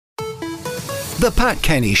The Pat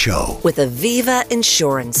Kenny Show with Aviva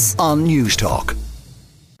Insurance on News Talk.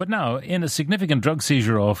 But now, in a significant drug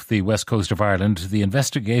seizure off the west coast of Ireland, the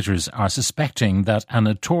investigators are suspecting that a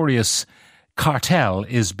notorious cartel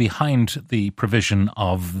is behind the provision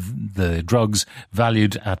of the drugs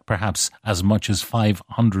valued at perhaps as much as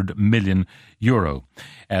 €500 million.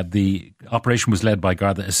 The operation was led by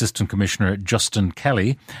Garda Assistant Commissioner Justin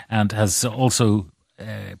Kelly and has also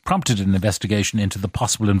prompted an investigation into the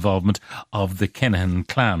possible involvement of the Kinahan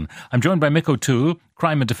clan. I'm joined by Mick O'Toole,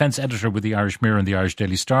 Crime and Defence Editor with the Irish Mirror and the Irish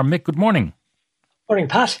Daily Star. Mick, good morning. Morning,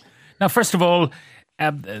 Pat. Now, first of all,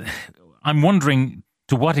 I'm wondering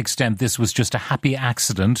to what extent this was just a happy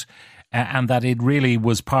accident and that it really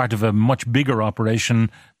was part of a much bigger operation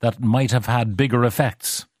that might have had bigger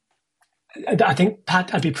effects. I think,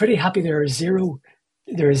 Pat, I'd be pretty happy there is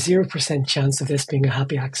 0% chance of this being a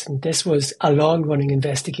happy accident. This was a long-running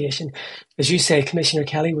investigation. As you say, Commissioner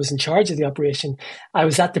Kelly was in charge of the operation. I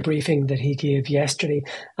was at the briefing that he gave yesterday,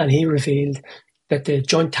 and he revealed that the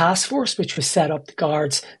joint task force, which was set up, the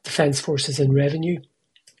Guards, Defence Forces and Revenue,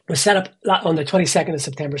 was set up on the 22nd of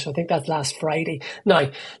September, so I think that's last Friday. Now,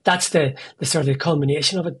 that's the sort of the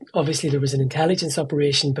culmination of it. Obviously, there was an intelligence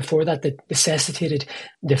operation before that necessitated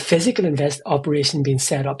the physical operation being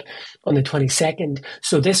set up on the 22nd.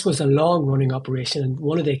 So this was a long-running operation, and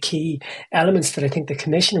one of the key elements that I think the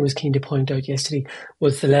Commissioner was keen to point out yesterday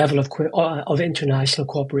was the level of international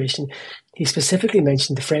cooperation. He specifically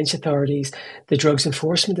mentioned the French authorities, the Drugs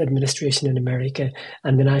Enforcement Administration in America,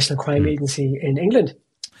 and the National Crime Agency in England.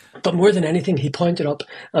 But more than anything, he pointed up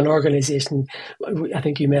an organisation, I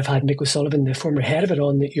think you may have had Mick O'Sullivan, the former head of it,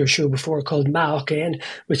 on your show before, called MAOC,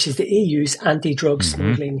 which is the EU's anti-drug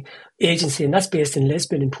smuggling agency, and that's based in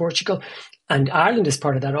Lisbon in Portugal. And Ireland is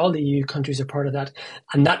part of that. All the EU countries are part of that.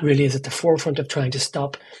 And that really is at the forefront of trying to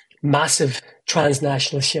stop massive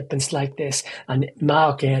transnational shipments like this. And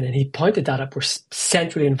MAOC, and he pointed that up, were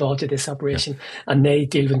centrally involved in this operation, and they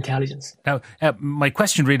deal with intelligence. Now, my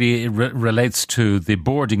question really relates to the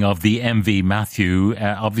boarding of the MV Matthew.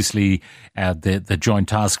 Obviously, the Joint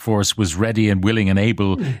Task Force was ready and willing and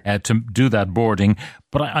able to do that boarding.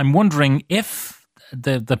 But I'm wondering if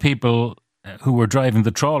the people who were driving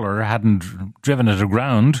the trawler hadn't driven it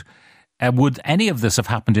aground, would any of this have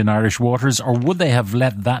happened in Irish waters, or would they have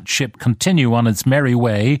let that ship continue on its merry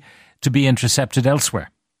way to be intercepted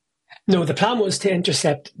elsewhere? No, the plan was to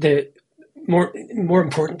intercept the more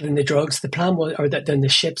important than the drugs. The plan was, than the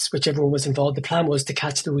ships, whichever one was involved. The plan was to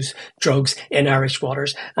catch those drugs in Irish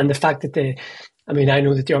waters. And the fact that I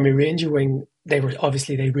know that the Army Ranger Wing, they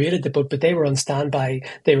raided the boat, but they were on standby.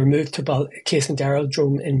 They were moved to Casement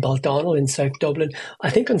Aerodrome in Baldonnel in South Dublin,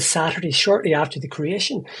 I think on Saturday, shortly after the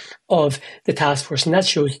creation of the task force. And that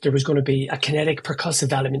shows that there was going to be a kinetic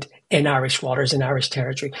percussive element in Irish waters, in Irish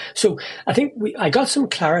territory. So I think I got some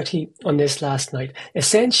clarity on this last night.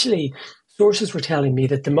 Essentially, sources were telling me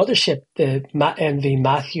that the mothership, the MV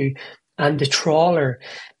Matthew, and the trawler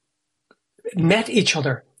met each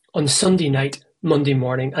other on Sunday night, Monday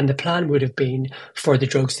morning, and the plan would have been for the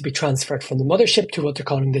drugs to be transferred from the mothership to what they're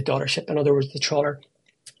calling the daughtership, in other words, the trawler.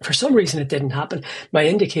 For some reason, it didn't happen. My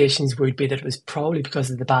indications would be that it was probably because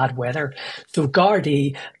of the bad weather. So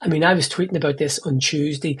Gardaí, I was tweeting about this on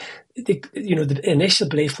Tuesday. The initial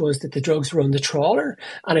belief was that the drugs were on the trawler,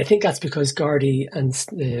 and I think that's because Gardaí and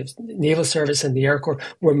the Naval Service and the Air Corps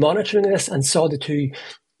were monitoring this and saw the two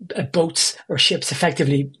boats or ships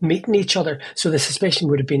effectively meeting each other. So the suspicion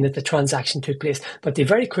would have been that the transaction took place, but they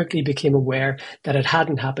very quickly became aware that it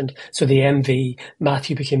hadn't happened. So the MV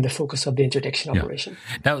Matthew became the focus of the interdiction operation.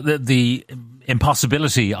 Now, the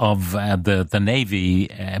impossibility of the Navy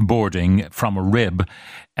boarding from a rib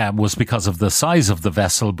was because of the size of the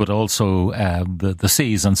vessel, but also the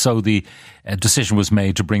seas. And so the decision was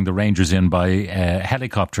made to bring the Rangers in by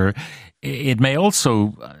helicopter. It may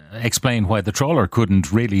also explain why the trawler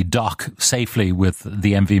couldn't really dock safely with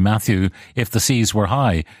the MV Matthew if the seas were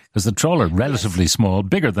high, because the trawler, relatively small,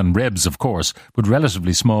 bigger than ribs, of course, but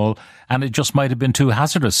relatively small, and it just might have been too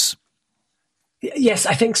hazardous. Yes,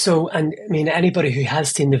 I think so. And anybody who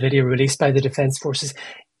has seen the video released by the Defence Forces,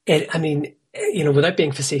 without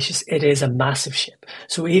being facetious, it is a massive ship.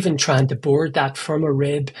 So even trying to board that from a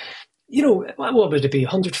rib, what would it be,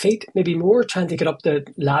 100 feet, maybe more, trying to get up the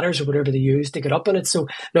ladders or whatever they used to get up on it. So,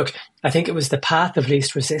 look, I think it was the path of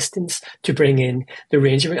least resistance to bring in the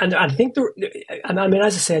Ranger Wing. And I think, as I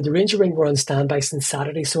said, the Ranger Wing were on standby since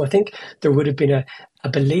Saturday. So I think there would have been a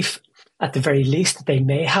belief, at the very least, that they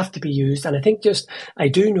may have to be used. And I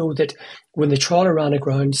do know that when the trawler ran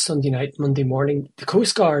aground Sunday night, Monday morning, the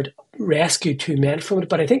Coast Guard rescued 2 men from it.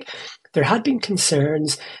 But I think there had been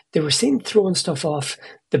concerns. They were seen throwing stuff off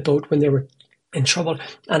the boat when they were in trouble.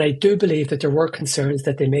 And I do believe that there were concerns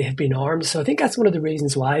that they may have been armed. So I think that's one of the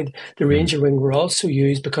reasons why the Ranger Wing were also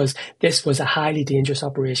used, because this was a highly dangerous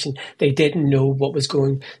operation. They didn't know what was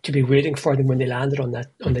going to be waiting for them when they landed on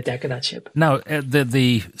the deck of that ship. Now,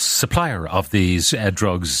 the supplier of these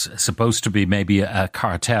drugs is supposed to be maybe a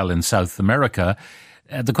cartel in South America.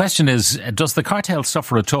 The question is, does the cartel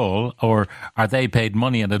suffer at all, or are they paid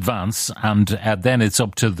money in advance and then it's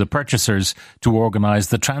up to the purchasers to organise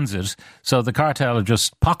the transit? So the cartel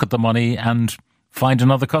just pocket the money and find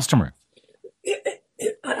another customer.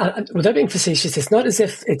 Without being facetious, it's not as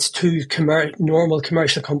if it's two normal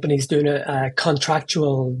commercial companies doing a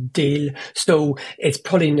contractual deal. So it's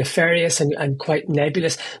probably nefarious and quite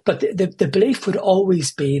nebulous. But the belief would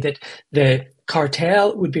always be that the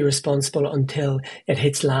cartel would be responsible until it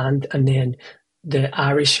hits land, and then the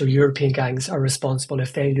Irish or European gangs are responsible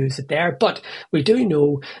if they lose it there. But we do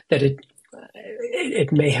know that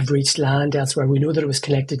it may have reached land elsewhere. We know that it was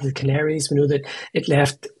connected to the Canaries. We know that it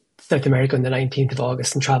left South America on the 19th of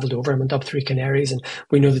August and travelled over and went up through Canaries. And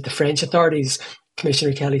we know that the French authorities,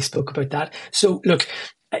 Commissioner Kelly spoke about that. So look,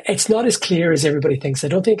 it's not as clear as everybody thinks. I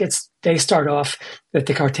don't think they start off that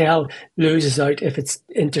the cartel loses out if it's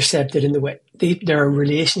intercepted in the way. There are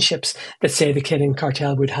relationships that say the killing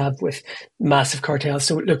cartel would have with massive cartels.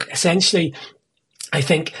 So look, essentially, I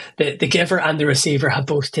think the giver and the receiver have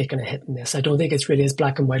both taken a hit in this. I don't think it's really as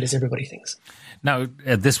black and white as everybody thinks. Now,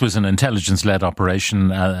 this was an intelligence-led operation.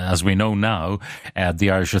 As we know now, the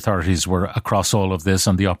Irish authorities were across all of this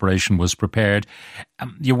and the operation was prepared.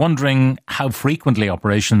 You're wondering how frequently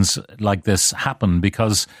operations like this happen,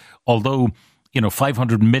 because although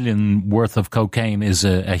 500 million worth of cocaine is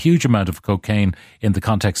a huge amount of cocaine in the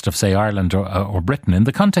context of, say, Ireland or Britain. In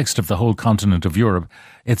the context of the whole continent of Europe,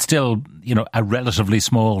 it's still, a relatively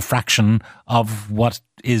small fraction of what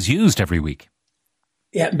is used every week.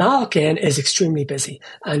 Yeah, Malkin is extremely busy.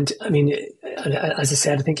 And I mean, as I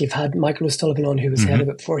said, I think you've had Michael O'Sullivan on, who was head of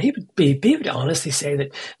it before. He would honestly say that,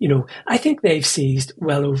 I think they've seized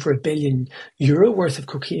well over €1 billion worth of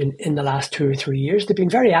cocaine in the last 2 or 3 years. They've been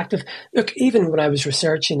very active. Look, even when I was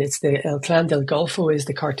researching, it's the El Clan del Golfo is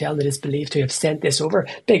the cartel that is believed to have sent this over.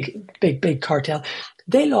 Big cartel.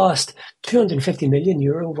 They lost €250 million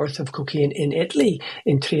worth of cocaine in Italy,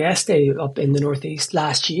 in Trieste, up in the northeast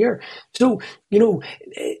last year. So, I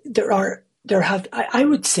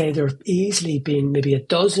would say there have easily been maybe a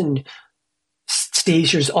dozen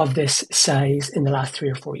seizures of this size in the last 3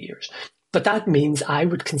 or 4 years. But that means, I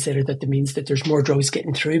would consider that means that there's more drugs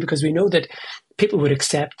getting through, because we know that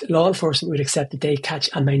law enforcement would accept that they catch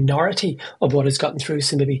a minority of what has gotten through.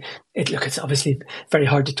 So maybe, it's obviously very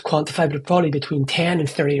hard to quantify, but probably between 10 and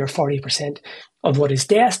 30 or 40% of what is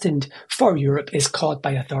destined for Europe is caught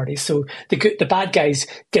by authorities. So the bad guys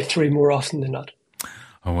get through more often than not.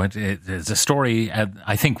 Oh, it's a story,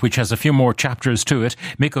 I think, which has a few more chapters to it.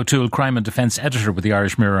 Mick O'Toole, Crime and Defence Editor with the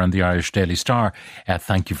Irish Mirror and the Irish Daily Star.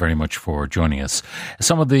 Thank you very much for joining us.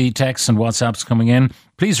 Some of the texts and WhatsApps coming in.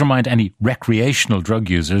 Please remind any recreational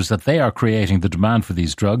drug users that they are creating the demand for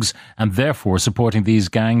these drugs and therefore supporting these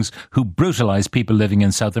gangs who brutalise people living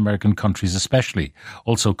in South American countries especially.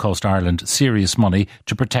 Also cost Ireland serious money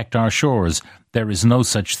to protect our shores. There is no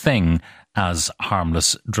such thing as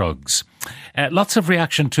harmless drugs. Lots of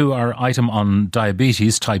reaction to our item on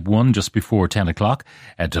diabetes, type 1, just before 10 o'clock.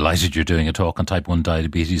 Delighted you're doing a talk on type 1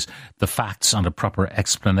 diabetes, the facts and a proper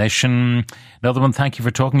explanation. Another one, thank you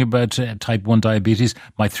for talking about type 1 diabetes.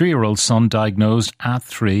 My 3-year-old son diagnosed at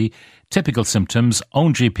 3, typical symptoms,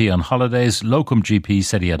 own GP on holidays, locum GP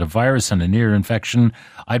said he had a virus and an ear infection.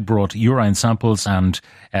 I'd brought urine samples and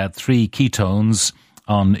 3 ketones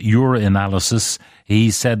on urinalysis. He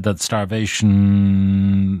said that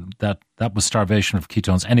that was starvation of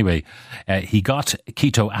ketones. Anyway, he got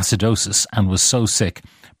ketoacidosis and was so sick.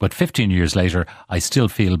 But 15 years later, I still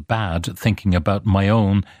feel bad thinking about my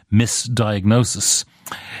own misdiagnosis.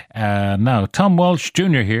 Now, Tom Walsh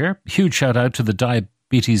Jr. here. Huge shout out to the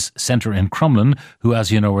Diabetes Centre in Crumlin, who,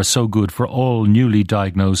 as you know, are so good for all newly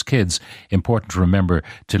diagnosed kids. Important to remember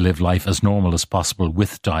to live life as normal as possible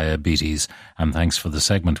with diabetes. And thanks for the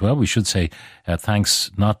segment. Well, we should say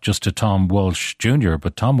thanks not just to Tom Walsh Jr.,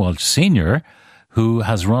 but Tom Walsh Sr., who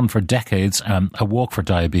has run for decades a walk for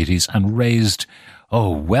diabetes and raised,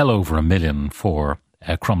 well over $1 million for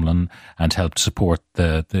Crumlin and helped support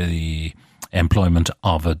the employment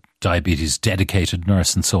of a diabetes dedicated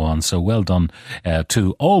nurse and so on. So well done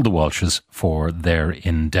to all the Walshes for their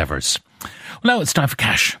endeavours. Well, now it's time for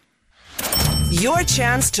cash. Your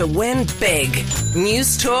chance to win big.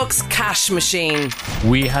 News Talk's cash machine.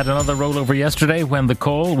 We had another rollover yesterday when the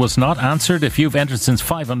call was not answered. If you've entered since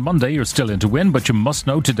 5 on Monday, you're still in to win, but you must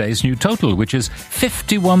know today's new total, which is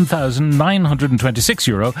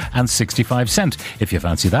 €51,926.65. If you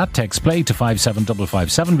fancy that, text play to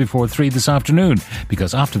 57557 before 3 this afternoon,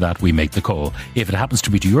 because after that we make the call. If it happens to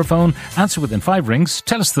be to your phone, answer within 5 rings,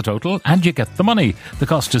 tell us the total, and you get the money. The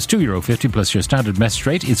cost is €2.50 plus your standard message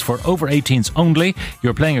rate. It's for over 18s only.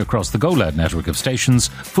 You're playing across the Go Loud network of stations.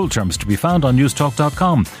 Full terms to be found on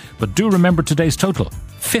newstalk.com. But do remember today's total: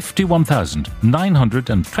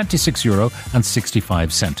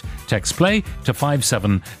 €51,926.65. Text play to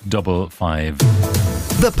 57555.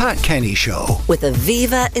 The Pat Kenny Show. With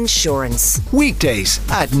Aviva Insurance. Weekdays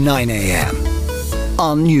at 9 a.m.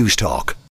 on News Talk.